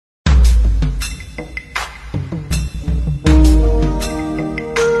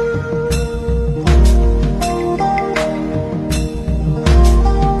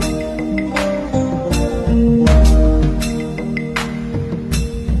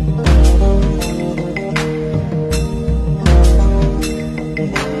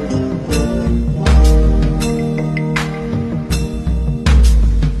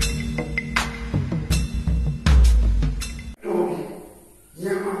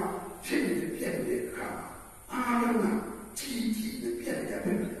လုံးကကြီးကြီးနဲ့ပြက်နေတယ်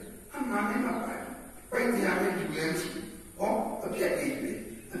အမှန်နဲ့မှပိုင်တရားနဲ့လူလည်းရှိဟောအပြက်ကြီးပဲ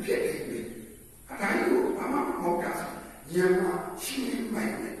အပြက်ကြီးပဲအတိုင်းကိုဘာမှမဟုတ်တာညမှာရှိနေမှ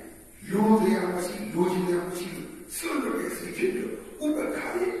န်းနဲ့လိုတရားမရှိလိုချင်တရားမရှိစွန့်လို့ရစီဖြစ်လို့ဥပ္ပခါ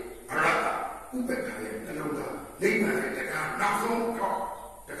ရဲ့အရဟတဥပ္ပခါရဲ့နှလုံးသားနိဗ္ဗာန်ရဲ့တရားနောက်ဆုံးတော့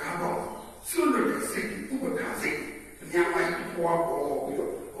တရားပေါ့စွန့်လို့ရစိတ်ဥပ္ပခါစိတ်ညမှာပွားပေါ်ပြီး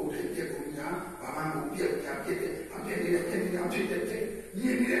တော့ဟုတ်တယ်ပြက်ကုန်ညာဘာမှမပြက်ပြက်တဲ့အပြက်နေတဲ့ဖြစ်တဲ့ည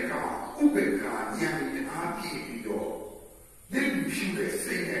င်နေတဲ့ကောင်ဥပ္ပခါဉာဏ်နဲ့အားပြည့်ပြီးတော့လက်လူရှိတဲ့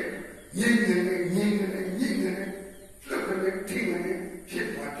စိတ်နဲ့ညင်နေတဲ့လက်နဲ့ထိနေဖြစ်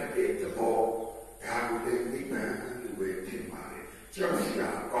သွားတဲ့သဘောဒါကိုလည်းနိဗ္ဗာန်လို့ပဲထင်ပါတယ်ကြောက်စရာ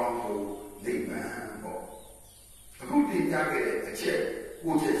ကောင်းဖို့နိဗ္ဗာန်ပေါ့အခုတင်ပြခဲ့တဲ့အချက်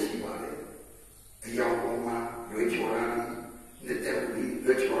ကိုချက်ရှိပါတယ်အယောင်ပေါ်မှာရွေးချော်ရည်နေတဲ့ပြီး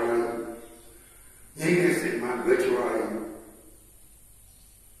ရွေးချော်ရည်ငြိမ်းတဲ့စိတ်မှာရွေးချော်ရည်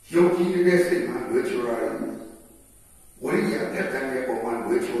ယုံကြည်တဲ့စိတ်မှာရွေးချော်ရည်ဝိရိယတက်တဲ့ပုံမှာ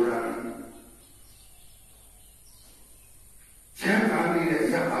ရွေးချော်ရည်ချမ်းသာနေတဲ့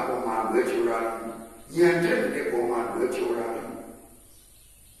ရပါပေါ်မှာလွယ်ချော်ရည်ဉာဏ်ထက်တဲ့ပုံမှာလွယ်ချော်ရည်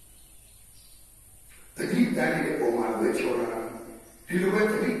တတိတန်တဲ့ပုံမှာလွယ်ချော်ရည်ဒီလိုပဲ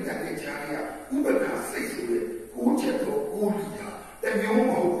တတိတန်တဲ့ခြားရဥပ္ပဒါစိတ်ဆိုတဲ့ကိုယ်ချက်တော့ကိုယ်လီတာတမျိုး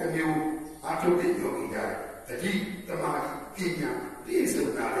မဟုတ်တမျိုးအထုတဲ့ယောဂီတိုင်းတတိတမာတိပညာပြည့်စုံ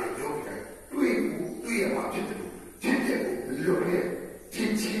တာတဲ့ယောဂီတိုင်းတွေ့ရမှာဖြစ်တယ်ဖြစ်တဲ့ကိုလွတ်တဲ့ဖြ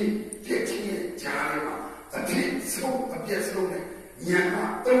စ်ချင်းကြားရမှာအဖြစ်ဆုံးအပြည့်ဆုံးနဲ့ဉာဏ်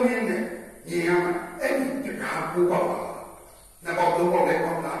ကသုံးရင်းနဲ့ဉာဏ်ကအဲ့ဒီတရားပူပေါက်ပါနှစ်ပေါက်သုံးပေါက်လည်း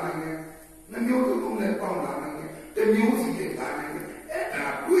ပေါက်လာနိုင်တယ်နှမျိုးသုံးလည်းပေါက်လာနိုင်တယ်တစ်မျိုးစီလည်းလာနိုင်တယ်အဲ့ဒါ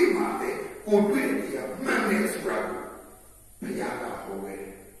တွေ့မှလည်းကိုတွေ့တဲ့တရားမှန်တယ်ဆိုတာကိုဘုရားကဟောခဲ့တ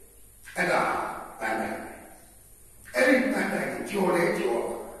ယ်အဲ့ဒါပန်းတိုင်းအဲ့ဒီပန်းတိုင်းကြော်လဲကြော်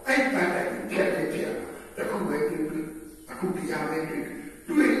အဲ့ပန်းတိုင်းဖြတ်တယ်ဖြတ်တခုပဲတွေ့အခုတရားပဲတွေ့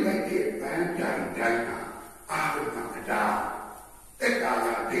လိုက်တဲ့ပန်းတိုင်းကအာရုံကတာတက်တာက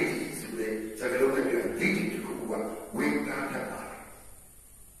ဒိဋ္ဌိဆိုတဲ့စကားလုံးနဲ့ပြောဒိဋ္ဌိတစ်ခုကဝိညာဉ်ထပ်ပါတယ်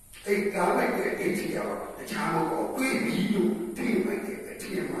အဲ့ဒါလိုက်တဲ့ဒိဋ္ဌိရောတခြားမဟုတ်တွေ့ပြီးလို့သိလိုက်တဲ့အထ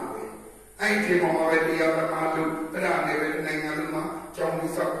င်မှာပဲအဲ့ဒီမှာပဲတရားဓမ္မလို့တရားနဲ့ပဲနိုင်ငံလုံးမှာကျောင်း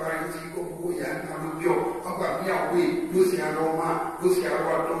ကြီးစောက်ပိုင်းစီကိုရန်တော်လို့ပြောအောက်ကမြောက်ဝေးလူဆရာတော်မှာလူဆရာ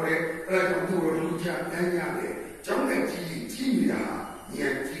တော်တော်တယ်အဲ့ဒါကြောင့်သူ့ကိုလူချတန်းရတယ်ကျောင်းနဲ့ကြီးနေတာဉာ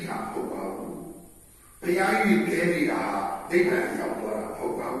ဏ်ကြီးတာမဟုတ်ပါဘူးဘုရားကြီးပြဲနေတာနိဗ္ဗာန်ရောက်သွားတာမဟု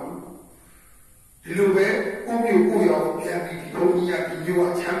တ်ပါဘူးဒီလိုပဲကိုမျိုးကိုရောပြန်ပြီးဒီဘုန်းကြီးကဒီ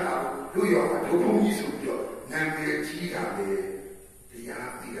မျိုးချမ်းသာလို့ရောဒုဘုန်းကြီးဆိုပြီးတော့နာမည်ကြီးတာလေတရား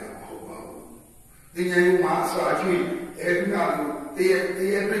သိတာမဟုတ်ပါဘူးဒီညရုံမှာစာကျွေးအဲဒီကလိုတရား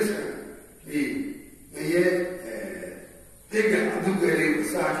ပြည့်စုံဒီငရဲတိတ်ကအထုကလေး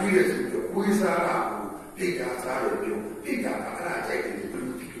စာကျွေးရဆိုပြီးတော့ဝေးစားတာကိုတိတ်တာစားရပြောတိတ်တာကအဲ့ဒါကြိုက်တယ်ဘယ်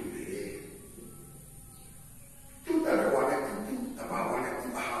လိုဖြစ်လို့လဲသူတရဝါနဲ့သူတဘာဝနဲ့သူ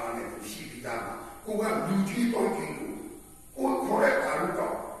အာဟာရနဲ့သူရှိပြီးသားကိုကလူကြီးတော့ကြည့်လို့ကိုခေါ်တဲ့အာရုံ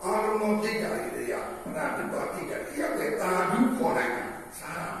တော့အာရုံတော့တိတ်တာတွေတွေကအဲ့ဒါတူပါတိတ်တာတရားပဲအာရုံခေါ်လိုက်တာ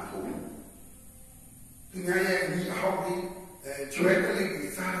စားတာမဟုတ်ဘူးသူများရဲ့ဒီအဟောင်းကြီးကျွဲကလေး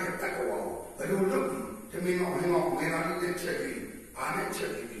ကြီးစားတဲ့တက္ကဝါဘယ်လိုလုပ်ပြီးတမင်တော်ဟင်းတော်မေနာလေးနဲ့ချက်ပြီးဘာနဲ့ချ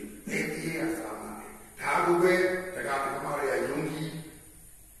က်ပြီးနေပြေးရစားမှာဒါကိုပဲတရားဓမ္မတွေယုံကြည်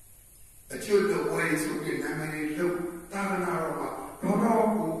အကျွတ်တော်ဝယ်ဆိုပြီးနာမည်လို့တာဝနာတော်မှာတော်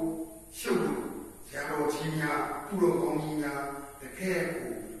ကိုရှုပ်လို့ဆရာတော်ကြီးများသူတော်ကောင်းကြီးများတကယ်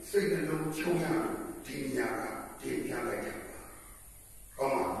ကိုစိတ်နှလုံးချုံရလို့ဒီနေရာကတင်ပြလိုက်တာပါ။ကော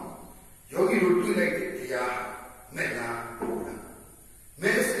င်းပါဘူး။ယောဂီတို့တွေ့လိုက်တဲ့တရားမဲ့လားပို့လား။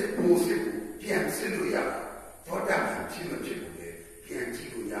မဲ့စစ်ပို့စစ်ကိုပြန်စစ်လို့ရတာသောတာပန်ဖြစ်မဖြစ်လို့လေပြန်ကြည့်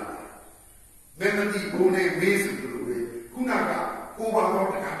လို့ရပါတယ်။မေမတိဘုံနဲ့မေးစုလို့ပဲခုနကကိုပါတော့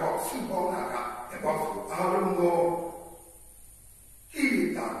တခါတော့စုပေါင်းတာကတပေါက်ဆိုအားလုံးကိုကြည့်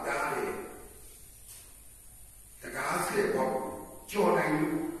တာတားတယ်တကားစေပေါ့ကြော်နိုင်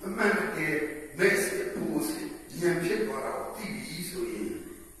လို့အမှန်တကယ်မဲ့စစ်ပို့စစ်ဉာဏ်ဖြစ်သွားတော့တည်ပြီးဆိုရင်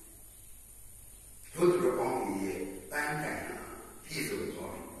တို့တို့ပေါင်းရဲ့ပန်းတိုင်ပြည့်စုံ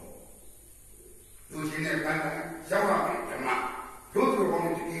သွားပြီပေါ့လူချင်းနဲ့ပန်းတိုင်ရောက်ရမယ်ဓမ္မတို့တို့ပေါ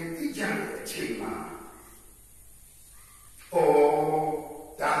င်းတကယ်သိကြတဲ့အချိန်မှာ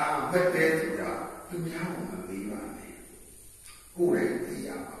ဒါမဲ့တဲ့ဆိုတာသူများကမသိပါနဲ့ကိုယ်ရဲ့သိရ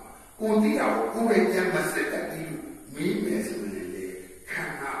ပါကိုယ်သိတာကိုကိုယ်ရဲ့ဉာဏ်မစက်တဲ့ဒီလိုမင်းမယ်ဆိုရင်လေခ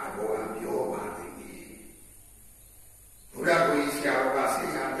န္ဓာဘောကပြောပါလိမ့်မယ်ဘုရားကိုဆရာတော်ကဆ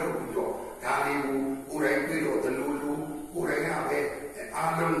ရာတော်ပြီးတော့ဒါလေးကိုကိုယ်တိုင်ပြီးတော့ဒီလိုကိုယ်တိုင်ကပဲ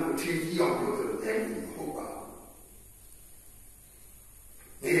အားလုံးကိုထင်ကြီးအောင်ပြောတယ်အဲ့ဒီမဟုတ်ပါဘူး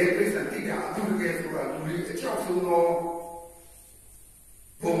sono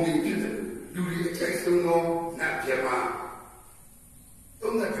buoni più lui che sono na chiama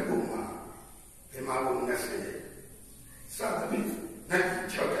dove che buona e ma buona se sa da na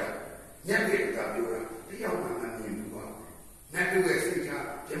chioca niente da più io ma non qua na due si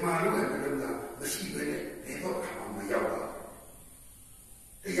già chiama lui che non da si vede e poi ma io va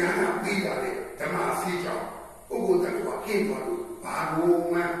e ya na bi da le Dharma si già o da qua che vaဘာလို့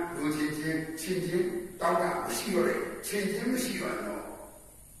မှလူချင်းချင်းတောင်းတာမရှိတော့တယ်ချင်းချင်းမရှိတော့တော့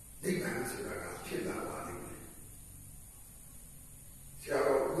နိဗ္ဗာန်ဆိုတာကဖြစ်လာပါလိမ့်မယ်ဆရာ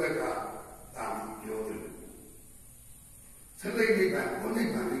တော်ဥက္ကတာပြောတယ်သတိနိဗ္ဗာန်ဘုနိ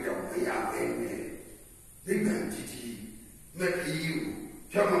ဗ္ဗာန်လေးတော့မရပဲနဲ့နိဗ္ဗာန်ကြီးမက်ကြီးကို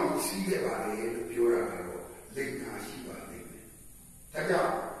ဖြောင်းအောင်စီးခဲ့ပါလေလို့ပြောတာကတော့လိမ္မာရှိပါလိမ့်မယ်ဒါကြော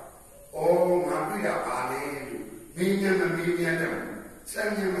င့်ငါပြရပါလေလို့မင်းညာမင်းညာတော့စံ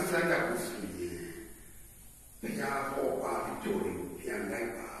ညာမစံတတ်ဘူးဆိုရင်တရားဟောပါပြီးကြိုးကိုပြန်လို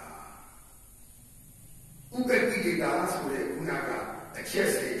က်ပါဥပ္ပတိတိတာဆိုတဲ့ခုနကအချက်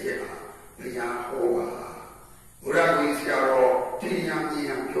စေချက်ဟာတရားဟောပါဘုရားကြီးဆရာတော်တရားမြ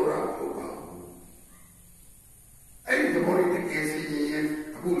င်ပြောတာမဟုတ်ပါဘူးအဲ့ဒီဘောရတဲ့ကေစီရင်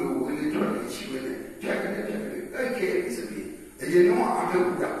အခုလိုဝင်လေထွက်လေရှိနေတယ်ဖြတ်တယ်အဲ့ကေစီပြီးအရင်တော့အထု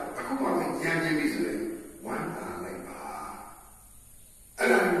ပ်ကအခုမှဉာဏ်ကျင်ပြီဆိုရင်ဝမ်းသာလိုက်ပါအဲ့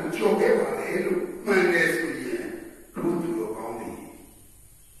ဒါကိုကြော်ခဲ့ပါလေလို့မှန်တယ်ဆိုရင်ဘုသူတော်ကောင်းပြီ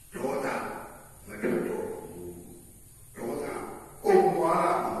ဒေါသမထွက်တော့ဘူးဒေါသကုန်သွား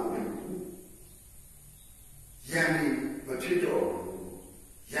တာမဟုတ်ဘူးယန္တိမဖြစ်တော့ဘူး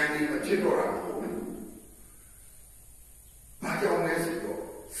ယန္တိမဖြစ်တော့တာမဟုတ်ဘူးဘာကြောင့်လဲဆိုတော့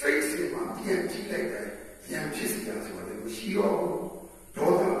စိတ်စီမှာပြန်ကြည့်လိုက်တယ်ယန္ဖြစ်စရာဆိုတာလည်းမရှိတော့ဘူးဒေါ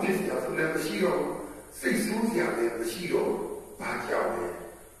သဖြစ်စရာဆိုလည်းမရှိတော့ဘူးစိတ်ဆိုးစရာလည်းမရှိတော့ဘူးဘာကြောင့်လဲ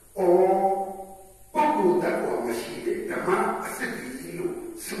ပုဂ္ဂိုလ်တ attva မရှိတဲ့ဓမ္မအစစ်ကြီးလို့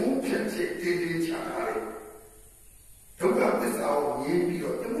ဆုံးဖြတ်ချက်တည်တည်ချထားတယ်ဒုက္ခသစ္စာကိုမြင်ပြီး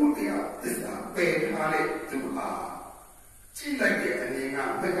တော့သမုဒယသစ္စာပယ်ထားတဲ့သူဟာကြည့်လိုက်တဲ့အနေက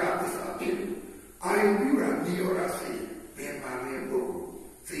မဂ္ဂသစ္စာဖြစ်တယ်အာယုပြုတာနိရောဓစေဘယ်မှာလဲလို့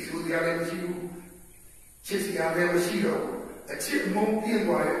စိတ်ဆိုးစရာလည်းမရှိဘူးချစ်စရာလည်းမရှိတော့ဘူးအချစ်မုန်းပြင်း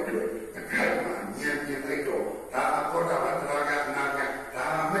သွားတဲ့အတွက်အခိုက်မှာဉာဏ်မြင်လိုက်တော့ဒါအဘောဓဘာတရာကအနာကဒါ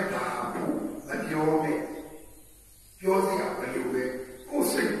မေတ္တာဖို့မပြောနဲ့ပြောစရာမလိုပဲကိုယ်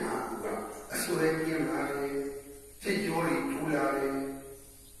စိတ်မှာကအစွဲပြင်းလာတယ်စိတ်ကြောတွေထူလာတယ်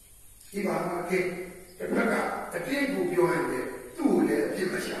ဒီပါမှာကဲတစ်ဖက်ကတတိယကိုပြောရင်လည်းသူ့ကိုလည်းအပြစ်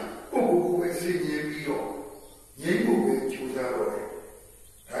မရှာပုဂ္ဂိုလ်ကိုပဲစဉ်းကျင်ပြီးတော့ငြိမ်းဖို့ပဲကြိုးစားတော့တယ်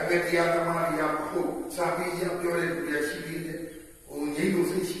ဒါပေမဲ့တရားသမားတွေကမဟုတ်စာပေရပြောတဲ့လူတွေရှိသေးတယ်ငြိမ်းလို့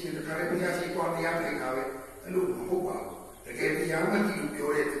စိတ်ရှိရင်တခါလေဘုရားရှိသွားတရားထိုင်တာပဲအဲ့လိုမဟုတ်ပါဘူးတကယ်တရားမကြည့်လို့ပြော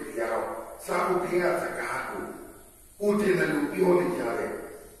တဲ့သူတွေကတော့စာအုပ်တွေကစကားကိုတင်တယ်လို့ပြောနေကြတယ်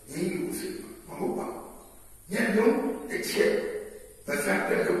ငြိမ်းလို့စိတ်မဟုတ်ပါဘူးညလုံးတစ်ချက်ပါစ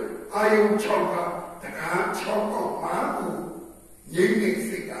တဲ့လို့အာယုံ6ပါးတကား6ပေါက်မှာကိုငြိမ်းနေ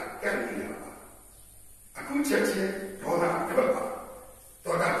စိတ်ကကပ်နေတာပါအခုချက်ချင်းဒေါသထွက်ပါ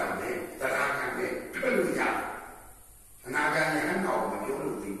ဒေါသကလည်းတရားကလည်းထွက်လို့ရတယ်အနာဂတ်ဉာဏ်တော့မပြော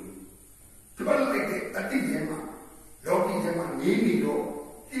လို့သေးဘူးထွက်လိုက်တဲ့အတိတ်မှာလောကီထဲမှာငြိမ်းနေတော့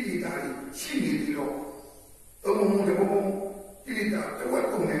ဣတိတာရှိနေပြီးတော့သုံးမှုတစ်ပုံဣတိတာတဝက်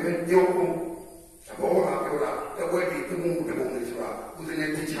ကုန်နေပဲပြောကုန်သဘောကပြောတာတဝက်ဒီသုံးမှုတစ်ပုံလေးဆိုတာဥဒနဲ့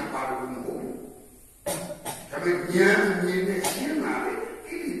ချပါလို့မဟုတ်ဘူးဒါပေမဲ့ဉာဏ်မြင်နဲ့ရှင်းလာတဲ့ဣ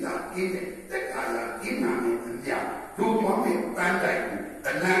တိတာအင်းနဲ့တက်ကာယအင်းနာနဲ့အမြတ်တို့သွားပြီးပန်းတိုင်အ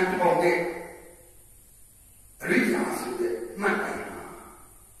လံထောင်တဲ့အရိယာဆိုတဲ့မှတ်တိုင်ဟာ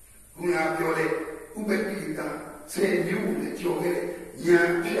ခုနပြောတဲ့ဥပ္ပတိတာစေမျိုးနဲ့ကြော်ခဲ့တဲ့ဉာ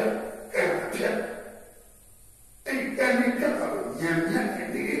ဏ်ဖြတ်ကံဖြတ်အဲ့ကံဖြတ်တော့ဉာဏ်ဖြတ်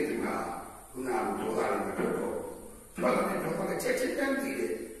နေတဲ့သူဟာခုနကဒေါသနဲ့မထွက်တော့ထွက်တယ်တော့ကချက်ချင်းတန်းတည်တ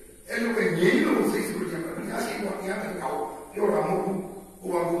ယ်အဲ့လိုပဲငြိမ်းလို့စိတ်ဆိုးကြမှာဘုရားရှိခိုးတရားထိုင်တော့ပြောတာမဟုတ်ဘူး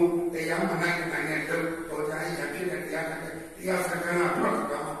ဟိုကဘူးတရားမနိုင်တဲ့တော့ကြာရင်ဖြစ်တဲ့တရားထိုင်တရားစကားကထွက်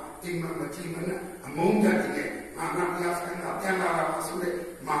တာကဒီမှာမကြည့်မနဲ့အမုန်းတတ်တဲ့မာနတရားစကားပြန်လာတာဆိုတဲ့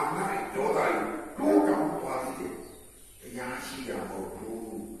မာနဒေါသကိုတော့ကောင်းသွားတယ်တရားရှိတာမဟုတ်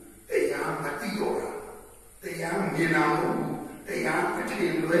ဘူးတရားမသိတော့တာတရားမြင်တာမဟုတ်ဘူးတရားအထ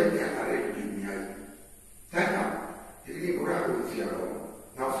င်လွဲပြန်လာတဲ့ဒီများကြီးဒါကြောင့်ဒီဘုရားကိုဆရာတော်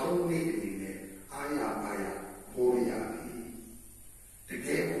နောက်ဆုံးနေ့အနေနဲ့အာရပါရဟောရပြီတက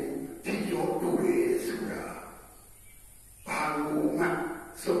ယ်ကိုဒီရောတို့ရဆိုတာဘာလို့မှ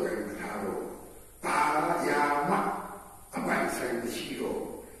စုပ်ကိုင်မထားတော့ဘာယာမအပိုင်ဆိုင်မရှိတော့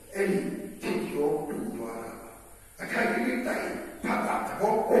အဲ့ဒီဒီရောတို့သွားတာအခက်ကြီးတိုင်းဖတ်တာသ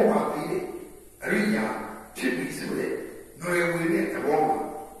ဘောပေါ်ပါပြီအရိယာဖြစ်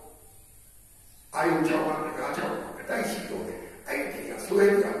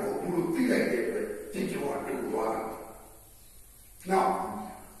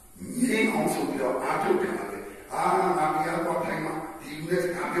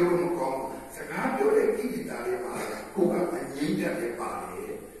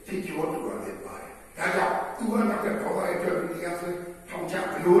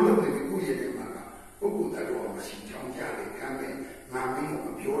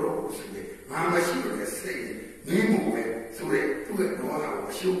တာကို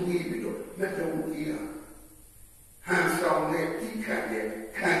အရှုံးပေးပြီးတော့လက်လုံးကြီးတာဟန်ဆောင်နဲ့ပြီးခံတဲ့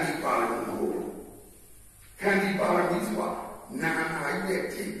ခံဒီပါရမီမဟုတ်ဘူးခံဒီပါရမီဆိုတာနာနာရဲ့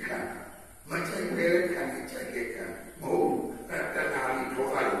ကြိတ်ခံမချိုက်ပဲခံတဲ့ကြိုက်တဲ့ခံမဟုတ်ဘူးအဲ့တဏှာလေးထော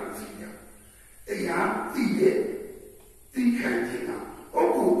က်ရလို့ရှိရတရားသိတဲ့သိခံခြင်းကပု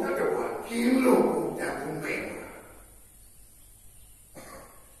ဂ္ဂိုလ်တ attva ကျင်းလို့ကိုတတ်ဖို့မဲ့တာ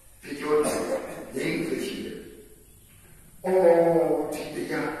ဒီကြောင့်ရင်းသိရှိတယ်အော်ဒီတ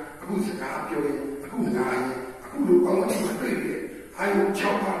ရားအခုစကားပြောရင်အခုနာရင်အခုလိုကောင်းချင်တွေ့တယ်အာယု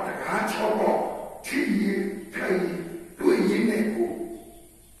6ပါးတကား6ပါးချီရင်ထိုင်တွေ့ရင်းနဲ့ကို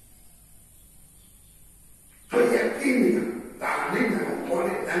တွေ့ရပြင်းနေတာဒါနဲ့တော့ပေါ်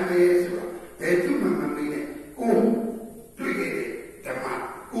တဲ့တန်လေးဆိုတာဘယ်သူမှမမေးနဲ့ကိုတွေ့ခဲ့တဲ့ဓမ္မ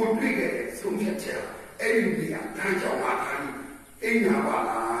ကိုတွေ့ခဲ့တဲ့ဆုံးဖြတ်ချက်အဲ့ဒီနေရာတန်းကြောင်မှာထားပြီးအိမ်နာပါ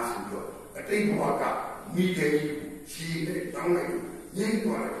လားဆိုတော့အတိတ်ဘဝကမိတယ်ရှိတဲ့တောင်းလိုက်ရင်း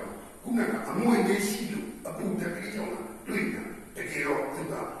သွားတယ်ခုနကအမွေလေးရှိလို့အပူတက်ကလေးကြောင့်တွေ့တာတကယ်တော့သူ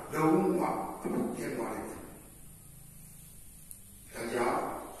ကလုံးဝအပူကျင်းသွားတယ်ဒါကြောင့်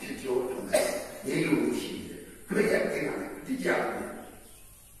ဖြစ်ကြောတော့ရင်းလို့ရှိတယ်တွေ့ရတဲ့နာနဲ့တိကျတယ်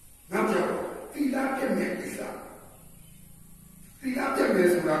နောက်ကျတော့သီလပြည့်မဲ့ကိစ္စသီလပြည့်မဲ့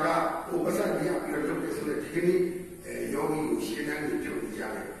ဆိုတာကဟိုပစံပြရပြီးတော့လုပ်တယ်ဆိုတဲ့ဒီကနေ့ယောဂီကိုရှင်းတန်းနေပြောကြ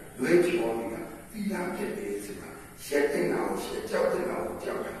တယ်လွဲချောနေတာသီလပြည့်တယ်ဆိုတာရှက်တဲ့နာကိုရှက်ကြောက်တဲ့နာကို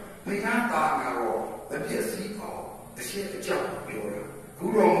ကြောက်တာဘုရားသာကတော့မပြည့်စည်အောင်အရှက်အကြောက်ပြောတာအခု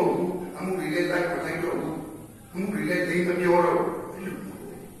တော့မဟုတ်ဘူးအမှုတွေလည်းလိုက်မလိုက်တော့ဘူးအမှုတွေလည်းလိမ့်မပြောတော့ဘူး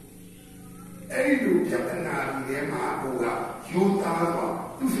အဲ့ဒီလိုပြဿနာတွေထဲမှာဟိုကယူသားသွား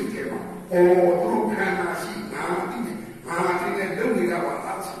သူ့စိတ်ထဲမှာအော်သူတို့ခန္ဓာရှိငါသိတယ်ငါသိတယ်လုပ်နေတာပါ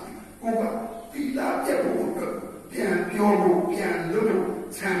လားဆိုပြီးကိုကသီလပြတ်ဖို့အတွက်ပြန်ပြောလို့ပြန်လုပ်လို့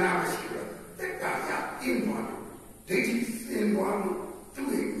ဆန္ဒမရှိတော့တက်တာရအင်းသွားလို့ဒိဋ္ဌိစင်သွားလို့သူ့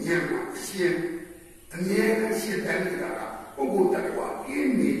ရဲ့ဉာဏ်မှာအရှင်အမြဲတမ်းရှင်းတတ်နေတာကပုဂ္ဂိုလ်တ attva အ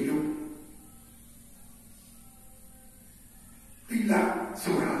င်းနေလို့သီလ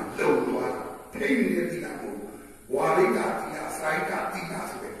ဆိုတာလုံသွားတာထိန်းနေတဲ့သီလကိုဝါရိကသီလစိုက်ကသီလ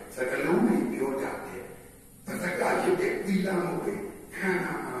ဆိုတဲ့စကားလုံးတွေပြောကြတယ်ပစကရုပ်တဲ့သီလမဟုတ်ဘူးခန္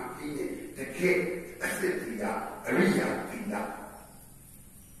ဓာမှာဒီတကယ်အစစ်သီလအရိယာသီလ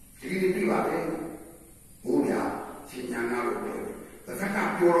ဒီနေ့ပြပါလေဘုရားရှင်ညာနာလို့ပြောတယ်ပစက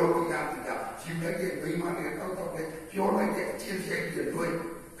ပြောတော့သီလရှင်တဲ့မိမနဲ့တောက်တဲ့ပြောလိုက်တဲ့အချင်းချင်းတွေတွေ့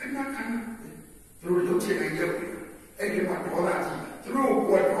ခဏခဏသူတို့ရုပ်ရှင်တွေရောက်တယ်အဲ့ဒီမှာဒေါသကြီးသူတို့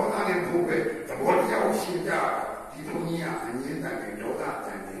ကဒေါသနဲ့ဘုပဲသဘောတရားကိုရှင်းပြဒီဘုန်းကြီးကအငြင်းတဲ့ဒေါသတ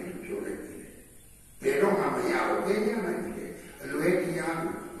န်တယ်လို့ပြောလိုက်တယ်ဘယ်တော့မှမရဘူးဘယ်ရနိုင်လဲအလွဲတရား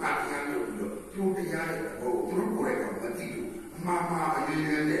ကိုမတရားလို့ပြောသူတရားရဲ့ဟိုသူတို့ကိုယ်တိုင်ကမသိဘူးအမှားမှားအရွ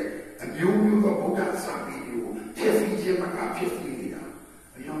ယ်နဲ့အမျိုးမျိုးသောဗုဒ္ဓဆံပြီးကိုဖြစ်စီခြင်းမကဖြစ်စီနေတာ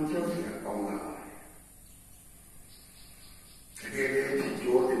အယောင်ကြောက်စရာကောင်းတာတကယ်လည်း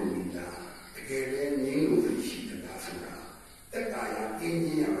ပြောတယ်နေတာတကယ်လည်းငြင်းလို့ရှိနေတာဆိုတာတက်တာရအင်း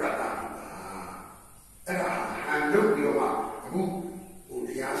ကြီးရတ္တပါအဲ့ဒါဟန်လို့ပြောမှအခုဟိုတ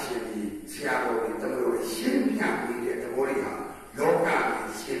ရားရှင်ကြီးဆရာတော်တွေတမလို့ရှင်းပြနေတဲ့သဘောတွေဟာလောကကို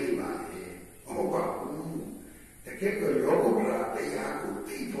ရှင်းနေပါလေမဟုတ်ပါဘူးတကယ်တော့လောကုတ္တရာတရားကို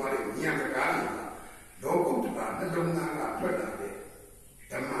သိသွားတဲ့ဉာဏ်ကားတွေဟာလောကုတ္တရာနှလုံးသားကထွက်လာတဲ့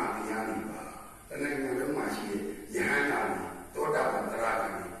ဓမ္မတရားတွေပါတဏှာလုံးမှာရှိတဲ့ယဟန္တာတွေသောတာပန်တရာဂ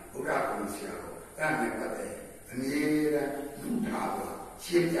တွေဘုရားကုံဆရာတော်အဲ့နဲ့ပတ်သက်အမြဲတမ်းလူထားသွား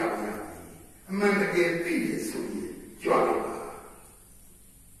ရှင်းပြပါရမယ်အမှန်တကယ်သိရဆိုရင်ကြွလိုက်ပါ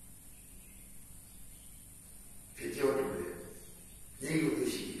ဖြစ်ကြောတယ်ရင်းလို့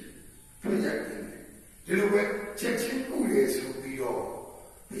ရှိတယ်တွေ့ရတယ်ဒီလိုပဲချက်ချင်းကိုရဆိုပြီးတော့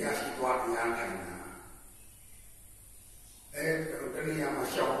ဘုရားရှိသွားတရားထိုင်တာတဏှာမှာ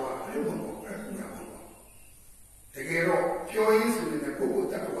ရှောက်သွားဘယ်လိုမဟုတ်ဘူးအဲ့ဒါမဟုတ်တကယ်တော့ပြောရင်းဆိုရင်ပုဂ္ဂိုလ်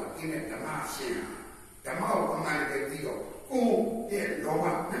တ attva အင်းနဲ့ဓမ္မရှင်းဓမ္မကိုအမှန်တကယ်သိတော့ကိုယ့်ရဲ့လောဘ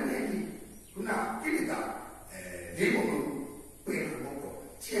နဲ့နေခုနကိလေသာဒီဘုံကိုပြင်ဖို့တော့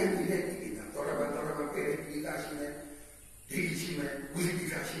ကျန်နေတဲ့ကိလေသာတော်ရပါပဲကိလေသာရှိမယ်ဒီရှိမယ်ဝိသိကိ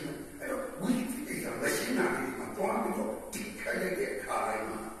ရှိမယ်အဲ့တော့ဝိသိကိမရှိနာပြီးမှသွားပြီးတော့ဒီခိုင်တဲ့ခါတိုင်း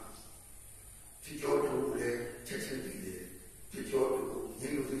မှာဒီကြောတို့လည်းချက်ချင်းပြီးတယ်ဒီကြောတို့ရ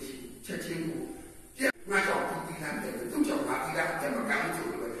င်းလို့ရှိချက်ချင်းကိုပြငါကြောင့်ဒီလမ်းတဲ့သူကြောင့်ငါဒီလမ်းတဲ့မကမ်းဆို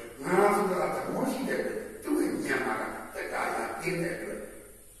လို့ငါဆိုတာသဘောရှိတဲ့သူ့ရဲ့ဉာဏ်မှာတက်တာရအင်းတဲ့အတွက်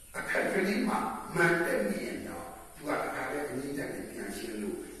အခက်ကလေးမှာမှန်တဲ့နေရင်တော့သူကတခါလေအနည်းတက်ပြန်ရှင်း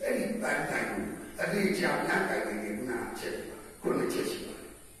လို့အဲ့ဒီပန်းတိုင်ကိုအသေးချာညှက်ကြိုင်နေကနာချက်ခုနှစ်ချက်ရှိပါတ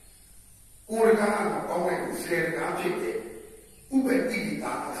ယ်ကိုယ်ကကောင်းတဲ့ဆယ်ကားဖြစ်တဲ့ဥပ္ပတိ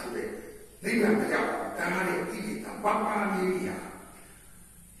တာဆိုတဲ့နိဗ္ဗာန်မရောက်တာတဲ့ဣတိတာပပလေးရာ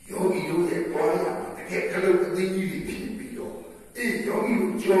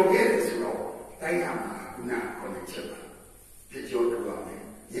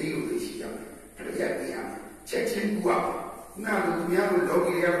လော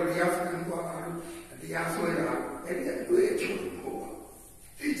ကီရတရားစံသွားတာတရားဆွဲတာအဲ့ဒီအတွေ့အကြုံကို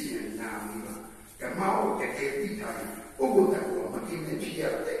သိချင်နာမိပါဓမ္မကိုတကယ်သိတာပုဂ္ဂိုလ်တော်မกินနဲ့ဖြစ်ရ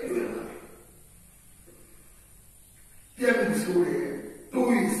တဲ့တွေ့လာပြန်ပြီးဆိုရင်တိုး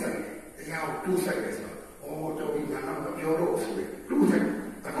ရဆိုင်တရားကိုတိုးဆိုင်တယ်ဆိုတော့တော်ပြီငါတော့မပြောတော့ဆိုရင်တိုးဆိုင်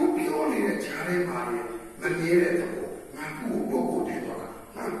အခုပြောနေတဲ့ခြားထဲမှာမမြဲတဲ့တော့ငါကိုပုဂ္ဂိုလ်တည်းတော့ငါ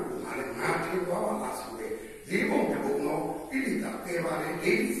ကိုငါလည်းငါထင်သွားပါလားဆိုရင်လေးပုံတစ်ပုံတော့ဣတိတာကဲပါလေ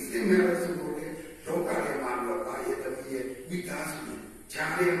ဒီစင်မဲ့ဆိုလို့လောကထဲမှာတော့ပါရဲ့တမီးရဲ့မိသားစု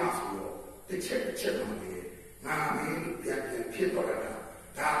ခြားထဲမှာဆိုတော့တစ်ချက်မှလေငါမင်းပြန်ဖြစ်တော့တာ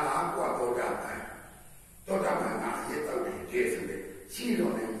ဒါလားกว่าသောတာပန်ငါရဲ့တောက်တယ်တဲ့ဆိုတဲ့ရှိ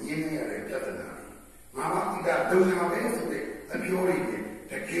တော့လည်းရင်းနေရတဲ့ပြဿနာငါဘာတိကဒုံနာပဲဆိုတဲ့အပြောရည်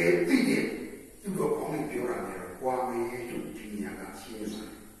တကယ်သိတဲ့သူတို့ကောင်းပြီးပြောရတယ်ကွာမင်းတို့ဒီညာကရှင်း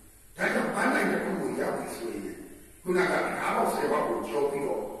ပါတယ်ဒါကြောင့်ပန်းနိုင်တဲ့ပုဂ္ဂိုလ်ရောက်ပြီဆိုရင်ခုနကဓာတ်10ပါးကိုကြောပြီး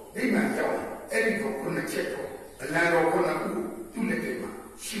တော့နိဗ္ဗာန်ရောက်အဲ့ဒီကိုခုနှစ်ချက်တော့အလံတော်ခုနှစ်ခုသူ့လက်ထဲမှာ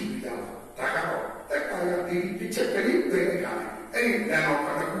ရှိပြီးသားဒါကတော့တက်ကာယဒီတစ်ချက်ကလေးပဲထားတယ်အဲ့ဒီလံတော်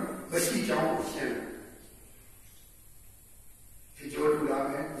ခုနှစ်ခုမရှိကြောင်းကိုရှင်းတယ်ဒီကြောတူလာ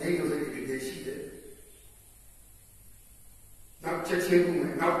မယ်ငြိမ်းလို့စိတ်တကယ်ရှိတယ်နောက်ချက်ချင်းကူမ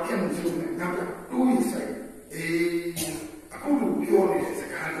ယ်နောက်ပြန်မှုဆုံးမယ်နောက်တိုးရဆိုင်အခုလိုပြောနေတဲ့စ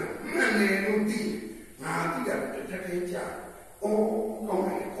ကားကိုမှန်တယ်လို့သိငါသိတာတစ်ထက်ကြာကောင်းတ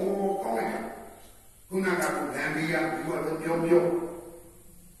ယ်ခုနကလမ်းပြီးရပြီးတော့ပြော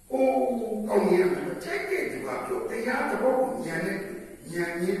ကောင်းရင်ချိုက်တဲ့သူကပြောတရားတော်ကိုဉာဏ်နဲ့ဉာ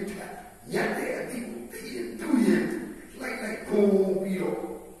ဏ်ရင်းထညတ်တဲ့အတိကိုသိရင်သူရင်လိုက်ပို့ပြီးတော့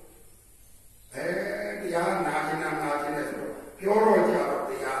တရားနာကျင်တဲ့ဆိုတော့ပြောတော့ကြတော့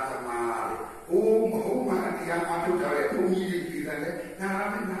တရားသမားလေမဟုတ်မှတရားအထုတ်ထားတဲ့ဘုန်းကြီးတွေပြည်တယ်လေနာ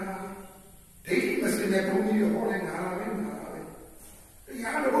ပဲဒိဋ္ဌိမစင်တဲ့ဘုန်းကြီးတွေဟောလဲနာပဲတ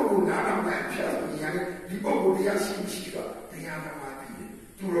ရားတော်ကိုနားထောင်တဲ့ဖြတ်ဉာဏ်နဲ့ဒီပုဂ္ဂိုလ်တရားရှိတော့တရားသမားတည်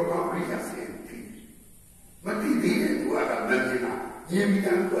သူတော်ကောင်းရိယာစင်တည်မတည်သေးတဲ့သူကမမြင်တာမြင်ပြီး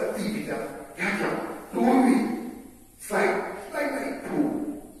တော့တည်ပြီးတော့ဒါကြောင့်တိုးပြီးစိုက်လိုက်ဖို့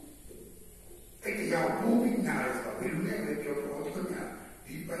အဲ့ဒီရောက်ဘူးပြီးနားရဆိုဘယ်လိုလဲပြောတော့ခင်ဗျာ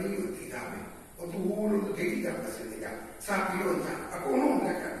ဒီပိုင်းကိုတည်တာပဲဘုလို့ဒိဋ္ဌိကမစင်တဲ့ကစာပြီးတော့အကုန်လုံးလ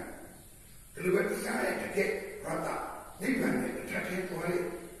က်ခံတယ်ဒီလိုပဲတရားရဲ့တကယ်ရတာနိဗ္ဗာန်နဲ့တစ်ထပ်ထဲသွားတဲ့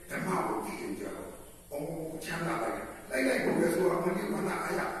ဓမ္မကိုသိရင်ကြတော့ချမ်းသာလိုက်ဖို့ပဲဆိုတော့မတိမနာ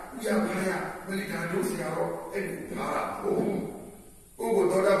အားရဥရပါရမလိတာတို့ဆရာတော့အဲ့ဒီဘာသာကို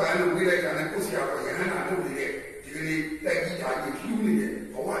တော်တာဘာလို့ပြလိုက်တာလဲကိုဆရာတော့ယဟန္တာလုပ်နေတဲ့ဒီကလေးတိုက်ကြီးဓာကြီးဖြူးနေတဲ့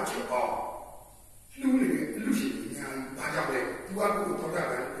ဘဝချစ်အောင်ဖြူးနေတဲ့အလူရှိအများကြီးဘာကြောင့်လဲသူကကိုတော်တာ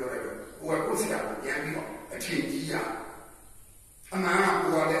ဘာလို့ပြောလိုက်တော့ကိုဆရာကိုပြန်ပြီးတော့အထင်ကြီးရအမှန်က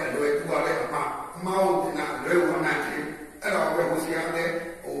ကိုကလည်းအလွယ်သူကလည်းအမှားဟုတ်တယ်နော်လွယ်ဝနာချင်းအဲ့တော့ဘယ်ဟိုဆရာလည်း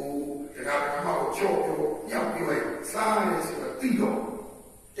တရားဓမ္မကိုချော့ပြောညောက်ပြောရင်စားရဆိုတော့တိတော့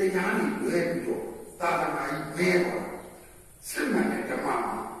တရားကြီးလွယ်ပြီးတော့သာသနာကြီးမဲတော့စစ်မှန်တဲ့ဓမ္မ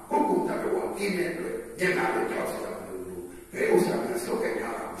မှာပုဂ္ဂိုလ်တော်ကပြင်းတဲ့အတွက်ညနာလေးထောက်စရာမလိုဘူးဘယ်ဥစ္စာမှစောခဲ့ကြ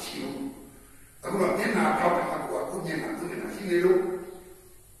တာမရှိဘူးအခုတော့ညနာထောက်တာကကိုညနာသူညနာရှိနေလို့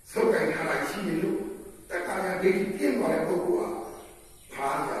စောခဲ့ထားလိုက်ရှိနေလို့တက္ကရာဒိဋ္ဌိပြင်းသွားတဲ့ပုဂ္ဂိုလ်က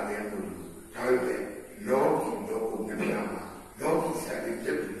ဖားရတယ်လို့ဒါပေမဲ့လောကီလောကုနဲ့ပြာမှာလောကီဆိုင်တဲ့ပြ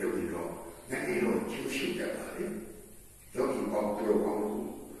ည့်စုံလို့တော့ငါအေရောကျူးရှိတတ်ပါလေလောကီပေါင်းတို့ပေါင်း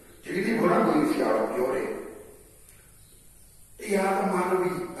ဒီနေ့ဘုရားကိုဆရာတော်ပြောတယ်တရားသမားတို့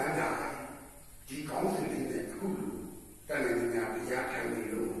ဗန္ဒာဒီကောင်းစဉ်လေးနဲ့အခုလိုတန်လျင်များတရားထိုင်နေ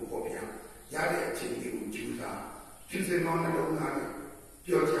လို့ဟောပြရတဲ့အချိန်လေးကိုကျူးစားကျူးစင်မောင်းတဲ့လုံးသားနဲ့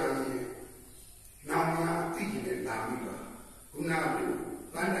ပြောချရင်နောင်များသိကျင်တဲ့လာပြီးပါခုနကလို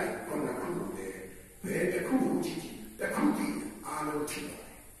ဗန္ဒာခုနကခုလိုလေဘယ်တစ်ခုကိုကြည့်တစ်ခုကြည့်အားလုံးကြည့်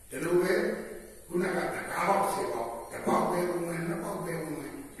တယ်ဒီလိုပဲခုနကတကားပေါက်စေပေါက်တပေါက်ပဲဝင်နှစ်ပေါက်ပဲဝ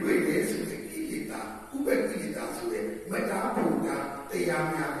င်တွေ့တယ်ဆိုတဲ့ကိလေသာဥပ္ပကိလေသာဆိုတဲ့မတားဖို့တာတရား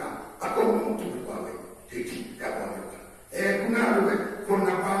များကအကုန်လုံးတူပါပဲဒိဋ္ဌိကပါလို့ခုနကလိုပဲခုန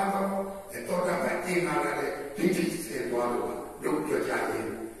ပါတော့တာပဲအင်္ဂါလာတဲ့ဒိဋ္ဌိစေသွားလို့ပြောကြရင်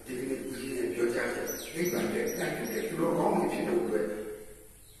ဒီနေ့ဦးကြီးနဲ့ပြောကြတယ်နိဗ္ဗာန်တဲ့တိုက်တဲ့သူတော်ကောင်းတွေဖြစ်လို့အတွက်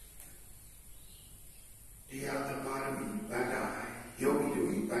တရားသမားတွေဗန္ဒာယောဂီတို့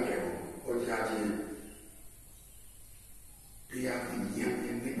ဗန္ဒာကိုဟောကြားခြင်းတရားပညာ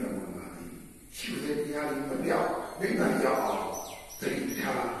နဲ့နိဗ္ဗာန်မှာရှိတဲ့တရားတွေမပြောင်းနိဗ္ဗာန်ရောက်အောင်တတိ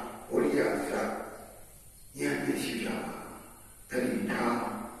ထားဝိရိယစဉာဏ်နဲ့ရှိကြပါတတိထား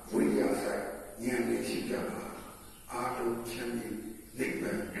ဝိရိယစဉာဏ်နဲ့ရှိကြပါအာထုံချမ်းမြေနိဗ္ဗာ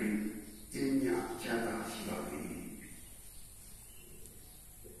န်တွင်ဉာဏ်ချမ်းသာရှိပါသည်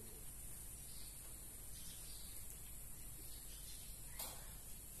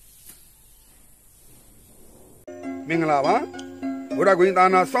မင်္ဂလာပါဗုဒ္ဓဂုဏ်သာ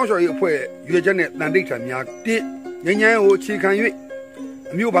နာစောင့်ရှောက်ရေးအဖွဲ့ရွေချက်နဲ့တန်တိတ်ထံများတစ်ငញ្ញမ်းကိုအခြေခံ၍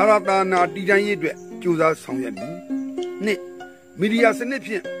အမျိုးဘာသာသာနာတည်တံ့ရေးအတွက်ကြိုးစားဆောင်ရွက်မည်နှစ်မီဒီယာစနစ်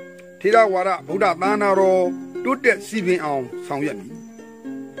ဖြင့်ထေရဝါဒဗုဒ္ဓသာနာတော်တိုးတက်စီပင်အောင်ဆောင်ရွက်မည်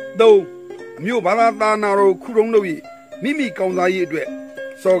သုံးအမျိုးဘာသာသာနာတော်ခုတုံးလုပ်၍မိမိကောင်းစားရေးအတွက်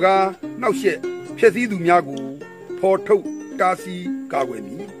စော်ကားနှောက်ယှက်ဖျက်ဆီးသူများကိုဖော်ထုတ်တားဆီးကာကွယ်မ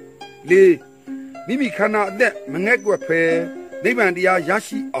ည်လေးမိမိခန္ဓာအသက်မငဲ့ကွက်ဖဲနိဗ္ဗာန်တရားရ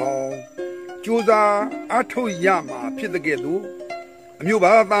ရှိအောင်ကြိုးစားအားထုတ်ရမှာဖြစ်တဲ့ကဲ့သို့အမျိုး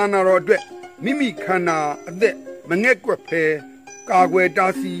ဘာသာနာတော်အတွက်မိမိခန္ဓာအသက်မငဲ့ကွက်ဖဲကာကွယ်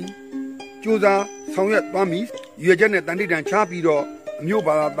တားဆီးကြိုးစားဆောင်ရွက်သွားမည်ရွေချက်နဲ့တန်တိတံချပြီးတော့အမျိုး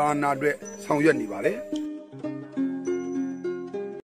ဘာသာနာအတွက်ဆောင်ရွက်နေပါလေ